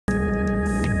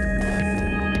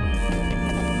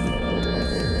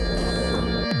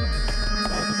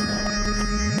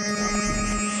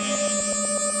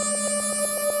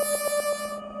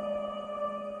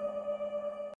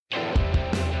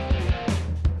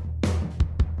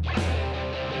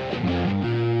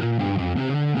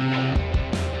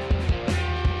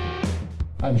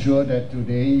I'm sure that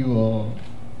today you will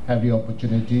have the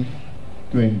opportunity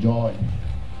to enjoy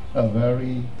a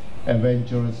very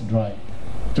adventurous drive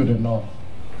to the north.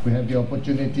 We have the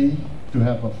opportunity to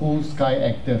have a full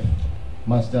SkyActiv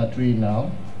Mazda 3 now,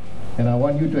 and I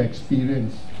want you to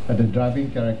experience the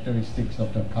driving characteristics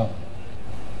of the car.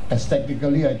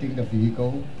 Aesthetically, I think the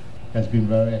vehicle has been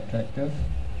very attractive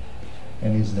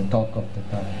and is the talk of the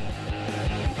town.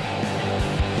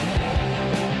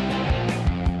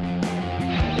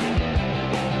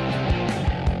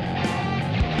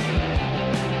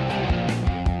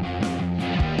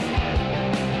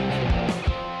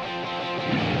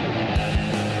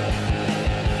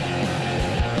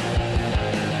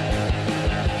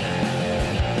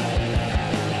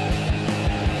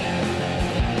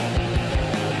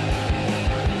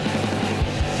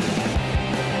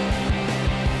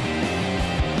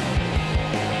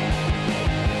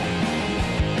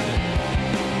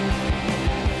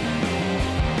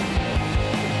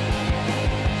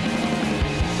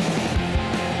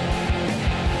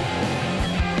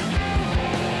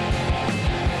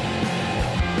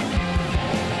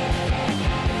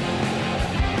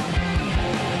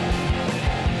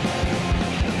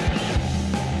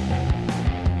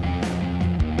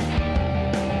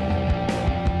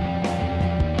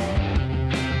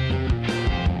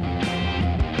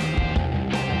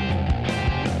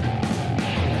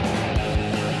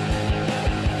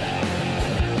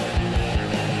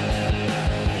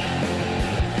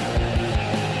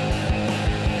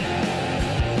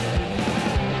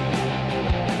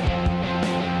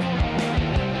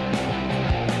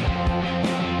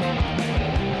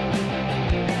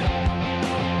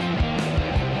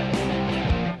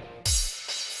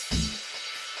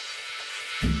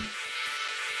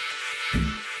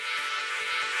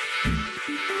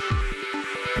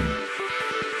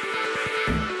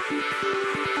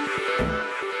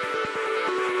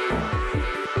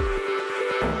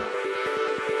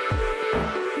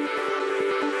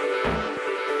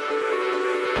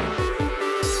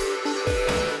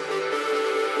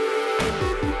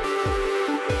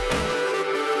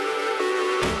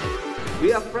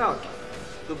 We are proud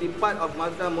to be part of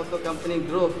Mazda Motor Company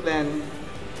growth plan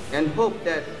and hope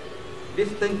that this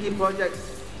turnkey project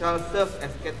shall serve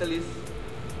as catalyst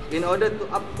in order to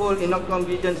uphold Inokom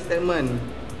vision statement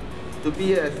to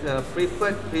be as a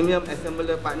preferred premium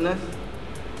assembler partners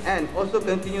and also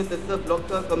continue to serve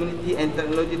local community and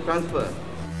technology transfer.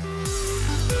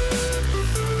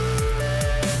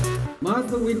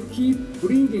 Mazda will keep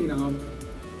bringing out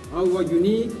our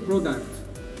unique product,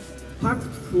 packed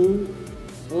full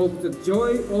of the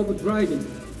joy of driving.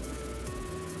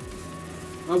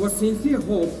 Our sincere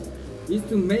hope is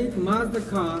to make Mazda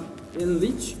car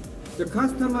enrich the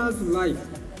customer's life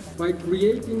by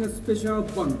creating a special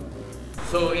bond.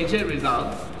 So in the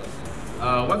result,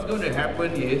 what's going to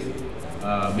happen is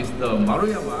Mr.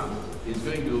 Maruyama is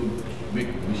going to make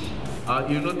wish.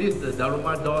 You notice the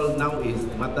Daruma doll now is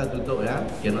mata tutup, yeah?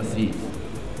 Cannot see.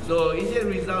 So in the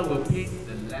result, we'll paint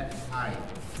the left eye.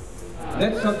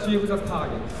 Let's achieve the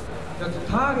target. The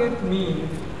target means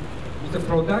the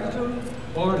production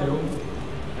volume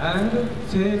and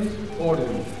sales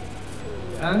volume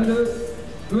and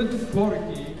good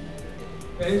quality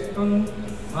based on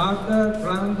Mazda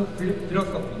brand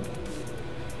philosophy.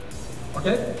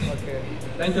 Okay? Okay.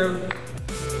 Thank you.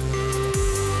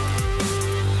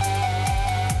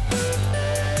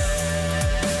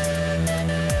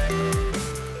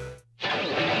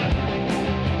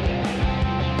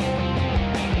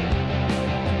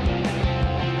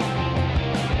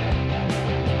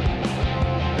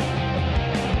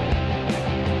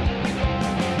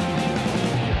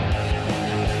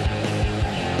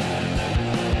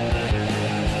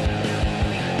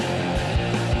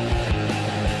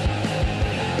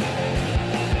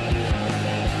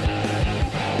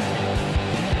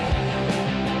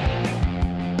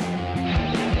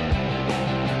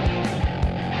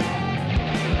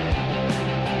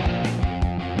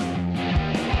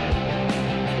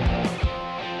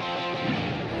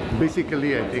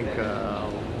 Basically, I think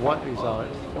what is our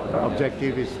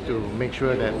objective is to make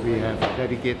sure that we have a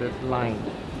dedicated line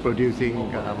producing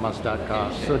Mazda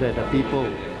cars so that the people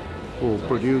who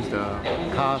produce the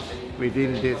cars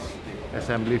within this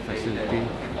assembly facility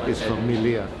is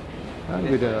familiar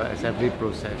with the assembly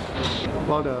process.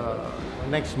 Well, the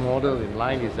next model in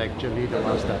line is actually the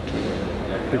Mazda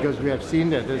 3, because we have seen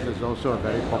that this is also a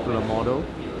very popular model.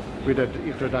 With the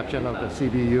introduction of the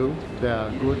CBU, there are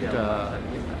good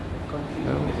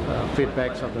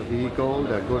feedbacks of the vehicle,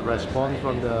 the good response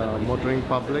from the motoring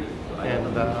public,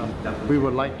 and we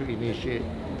would like to initiate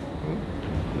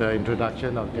the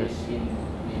introduction of this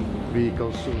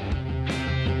vehicle soon.